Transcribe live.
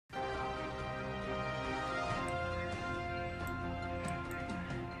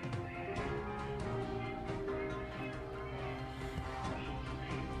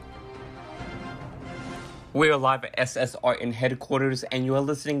We're live at SSRN headquarters, and you are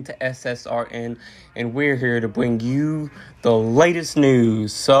listening to SSRN, and we're here to bring you the latest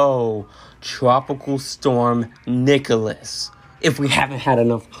news. So, Tropical Storm Nicholas. If we haven't had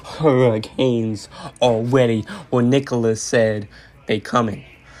enough hurricanes already, well, Nicholas said they coming.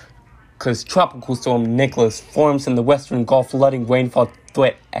 Because Tropical Storm Nicholas forms in the western Gulf, flooding rainfall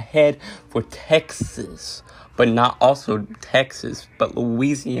threat ahead for Texas. But not also Texas, but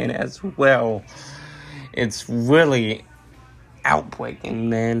Louisiana as well. It's really outbreaking,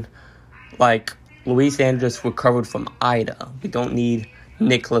 man. Like, Louisiana just recovered from Ida. We don't need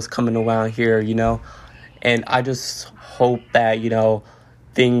Nicholas coming around here, And I just hope that,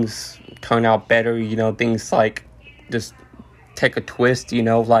 things turn out better, things like just take a twist,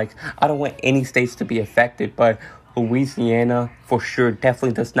 Like, I don't want any states to be affected, but Louisiana, for sure,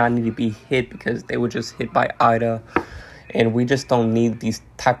 definitely does not need to be hit because they were just hit by Ida. And we just don't need these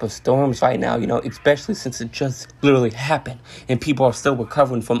type of storms right now, especially since it just literally happened and people are still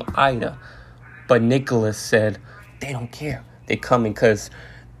recovering from Ida. But Nicholas said they don't care. They're coming because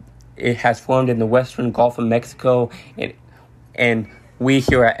it has formed in the western Gulf of Mexico. And we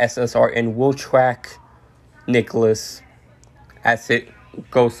here at SSRN will track Nicholas as it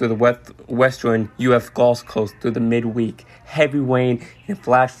goes through the western U.S. Gulf Coast through the midweek. Heavy rain and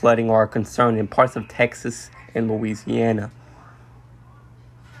flash flooding are a concern in parts of Texas and Louisiana.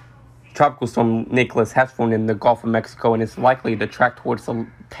 Tropical Storm Nicholas has formed in the Gulf of Mexico and is likely to track towards the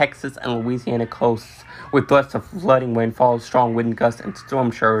Texas and Louisiana coasts with threats of flooding, rainfall, strong wind gusts, and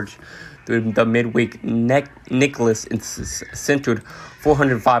storm surge through the midweek. Nicholas is centered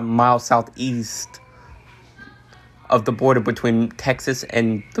 405 miles southeast of the border between Texas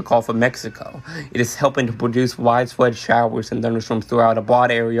and the Gulf of Mexico. It is helping to produce widespread showers and thunderstorms throughout a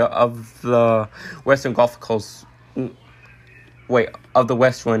broad area of the western Gulf Coast. Of the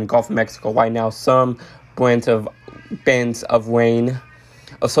western Gulf of Mexico. Right now, some bands of rain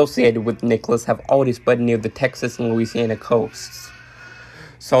associated with Nicholas have already spread near the Texas and Louisiana coasts.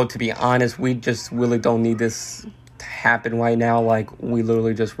 So, to be honest, we just really don't need this to happen right now. Like, we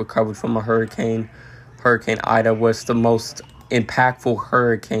literally just recovered from a hurricane. Hurricane Ida was the most impactful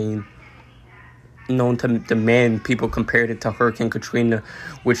hurricane known to man. People compared it to Hurricane Katrina,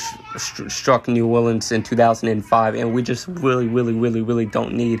 which struck New Orleans in 2005. And we just really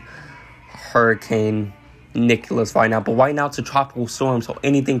don't need Hurricane Nicholas right now. But right now it's a tropical storm, so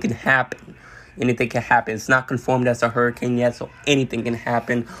anything can happen. Anything can happen. It's not confirmed as a hurricane yet, so anything can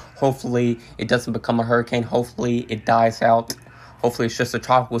happen. Hopefully it doesn't become a hurricane. Hopefully it dies out. Hopefully it's just a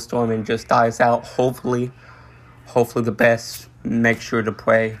tropical storm and just dies out. Hopefully the best. Make sure to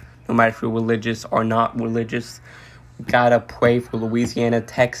pray. No matter if you're religious or not religious, we gotta pray for Louisiana,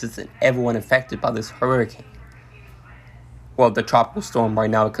 Texas, and everyone affected by this hurricane. Well, the tropical storm right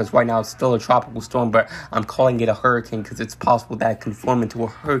now, because right now it's still a tropical storm, but I'm calling it a hurricane because it's possible that it can form into a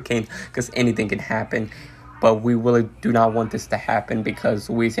hurricane because anything can happen. But we really do not want this to happen because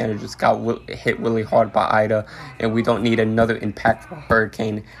Louisiana just got hit really hard by Ida, and we don't need another impactful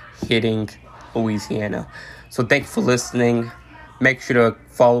hurricane hitting Louisiana. So thank you for listening. Make sure to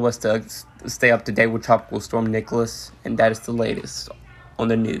follow us to stay up to date with Tropical Storm Nicholas, and that is the latest on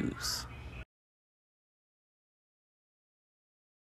the news.